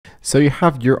So you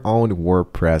have your own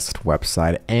WordPress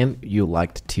website and you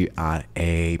like to add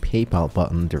a PayPal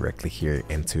button directly here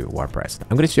into WordPress.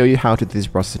 I'm going to show you how to do this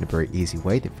process in a very easy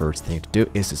way. The first thing to do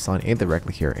is to sign in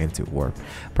directly here into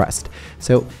WordPress.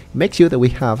 So make sure that we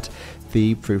have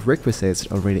the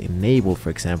prerequisites already enabled,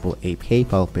 for example, a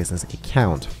PayPal business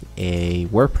account, a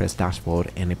WordPress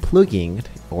dashboard, and a plugin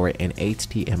or an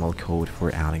HTML code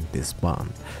for adding this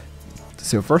button.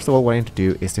 So first of all, what I need to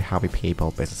do is to have a PayPal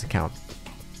business account.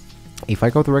 If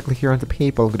I go directly here onto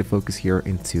PayPal, I'm going to focus here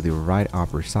into the right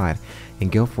upper side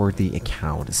and go for the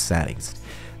account settings.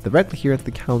 Directly here at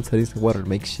the account settings, I want to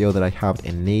make sure that I have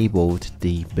enabled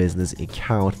the business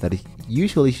account that it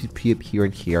usually should put here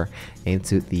and here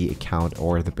into the account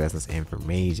or the business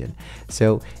information.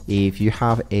 So if you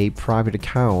have a private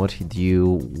account,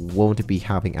 you won't be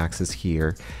having access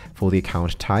here for the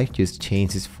account type. Just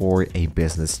change this for a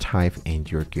business type and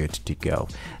you're good to go.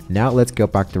 Now let's go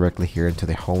back directly here into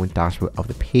the home dashboard of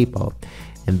the PayPal.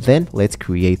 And then let's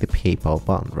create the PayPal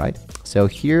button, right? So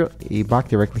here, back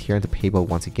directly here into PayPal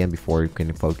once again before you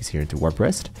can focus here into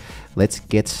WordPress. Let's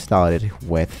get started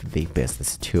with the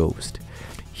business tools.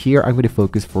 Here, I'm going to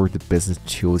focus for the business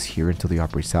tools here into the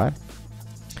upper side.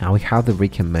 And we have the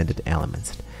recommended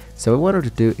elements. So what I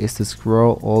want to do is to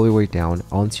scroll all the way down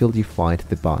until you find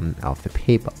the button of the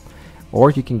PayPal. Or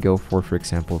you can go for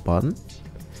example, button.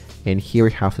 And here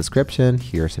we have description,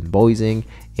 here's invoicing,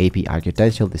 API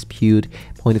credential, dispute,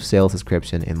 point of sale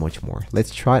description, and much more.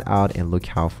 Let's try it out and look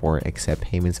how for accept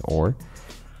payments or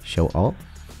show all.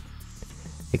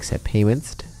 Accept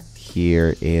payments.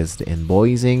 Here is the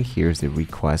invoicing, here's the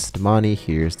request money,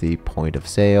 here's the point of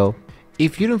sale.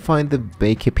 If you don't find the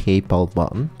Bake PayPal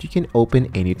button, you can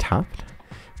open a new tab.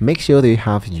 Make sure that you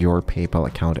have your PayPal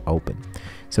account open.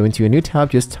 So into a new tab,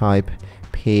 just type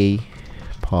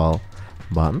PayPal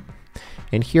button,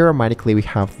 and here automatically we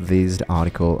have this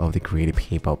article of the create a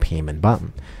PayPal payment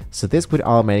button. So this would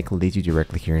automatically lead you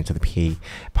directly here into the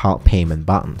PayPal payment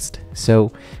buttons.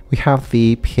 So we have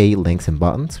the pay links and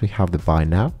buttons. We have the buy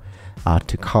now, add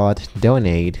to cart,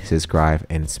 donate, subscribe,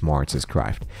 and smart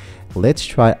subscribe. Let's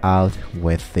try out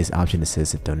with this option that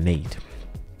says donate.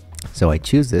 So I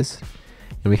choose this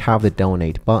and we have the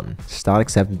donate button. Start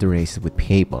accepting donations with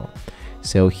PayPal.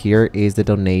 So here is the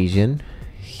donation.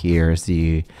 Here's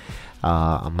the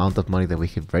amount of money that we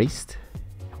have raised.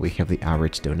 We have the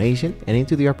average donation, and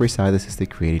into the upper side, this is the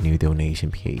create a new donation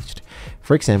page.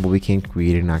 For example, we can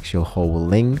create an actual whole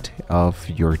link of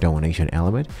your donation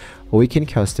element, or we can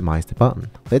customize the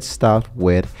button. Let's start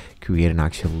with create an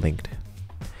actual link.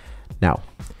 Now,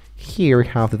 here we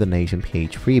have the donation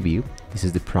page preview. This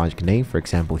is the project name. For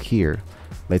example, here,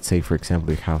 let's say, for example,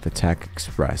 we have the Tech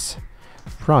Express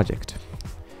project.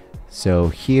 So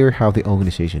here have the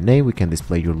organization name. We can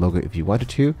display your logo if you wanted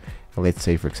to. Let's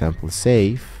say, for example,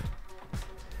 save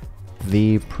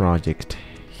the project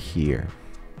here.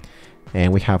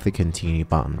 And we have the continue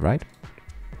button, right?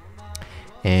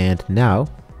 And now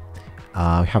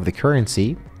we have the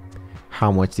currency.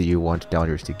 How much do you want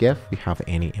donors to give? We have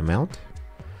any amount.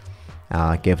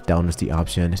 Give donors the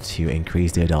option to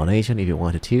increase their donation if you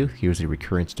wanted to. Here's the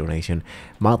recurrent donation,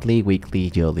 monthly, weekly,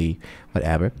 yearly,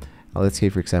 whatever. Let's say,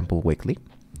 for example, weekly.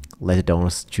 Let the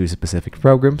donors choose specific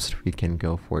programs. We can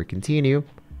go for continue,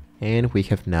 and we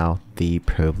have now the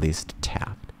privileged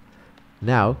tab.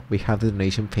 Now we have the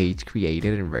donation page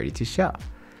created and ready to show.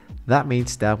 That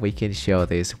means that we can show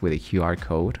this with a QR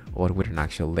code or with an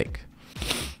actual link.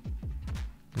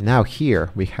 Now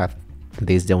here we have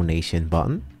this donation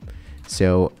button.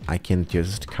 So I can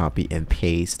just copy and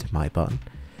paste my button.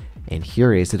 And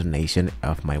here is the donation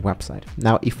of my website.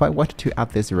 Now, if I wanted to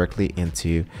add this directly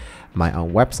into my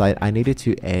own website, I needed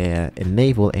to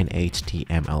enable an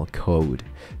HTML code.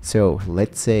 So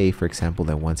let's say, for example,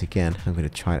 that once again, I'm going to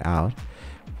try it out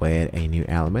with a new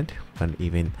element and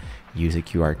even use a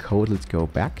QR code. Let's go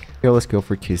back. Here, let's go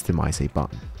for customize a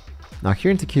button. Now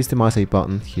here into customize a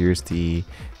button, here's the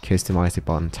customize a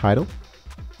button title.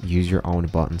 Use your own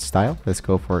button style. Let's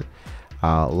go for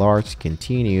large,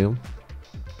 continue.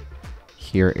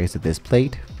 Here is the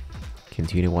display.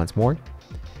 Continue once more.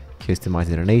 Customize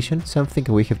the donation, something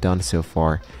we have done so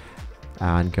far,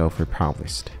 and go for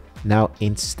published. Now,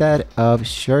 instead of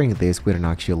sharing this with an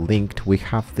actual link, we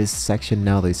have this section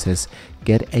now that says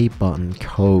get a button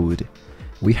code.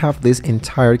 We have this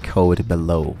entire code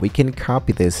below. We can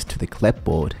copy this to the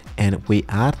clipboard and we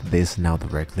add this now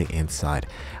directly inside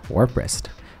WordPress.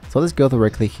 So let's go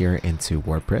directly here into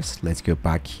WordPress. Let's go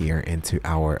back here into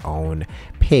our own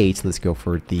page. Let's go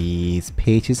for these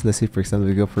pages. Let's say, for example,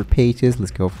 we go for pages.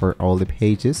 Let's go for all the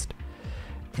pages.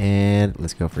 And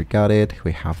let's go for got it.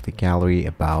 We have the gallery,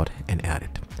 about, and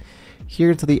edit.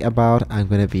 Here to the about, I'm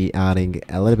going to be adding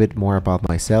a little bit more about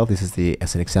myself. This is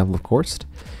as an example, of course.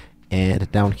 And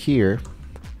down here,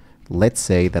 let's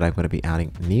say that I'm going to be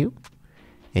adding new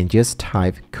and just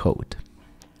type code.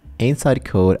 Inside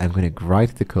code, I'm going to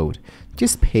write the code.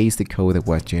 Just paste the code that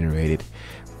was generated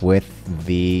with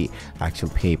the actual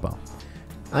PayPal.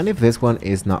 And if this one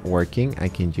is not working, I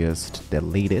can just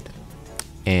delete it.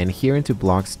 And here into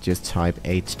blocks, just type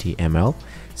HTML.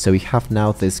 So we have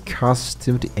now this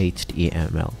custom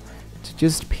HTML. So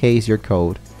just paste your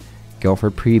code, go for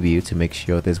preview to make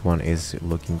sure this one is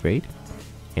looking great.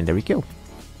 And there we go.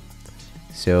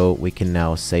 So we can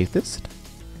now save this.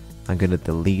 I'm gonna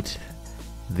delete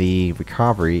the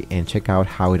recovery and check out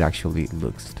how it actually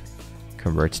looks.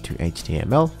 Convert to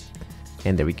HTML,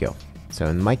 and there we go. So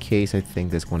in my case, I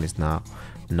think this one is now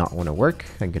not gonna work.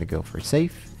 I'm gonna go for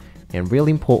save. And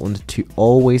really important to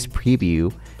always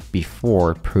preview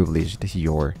before publish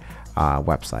your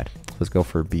website. Let's go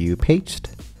for view paged.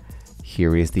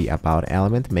 Here is the about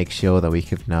element. Make sure that we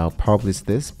have now published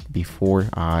this before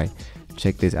I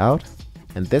check this out.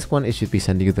 And this one, it should be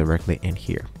sending you directly in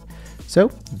here. So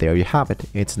there you have it.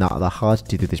 It's not that hard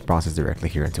to do this process directly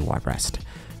here into Wordpress.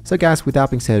 So guys, with that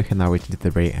being said, we can now reach to the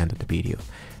very end of the video.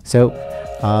 So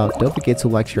don't forget to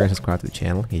like, share, and subscribe to the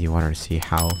channel if you want to see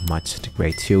how much the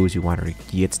great tools you want to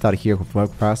get started here with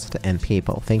WordPress and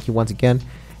PayPal. Thank you once again,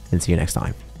 and see you next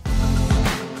time.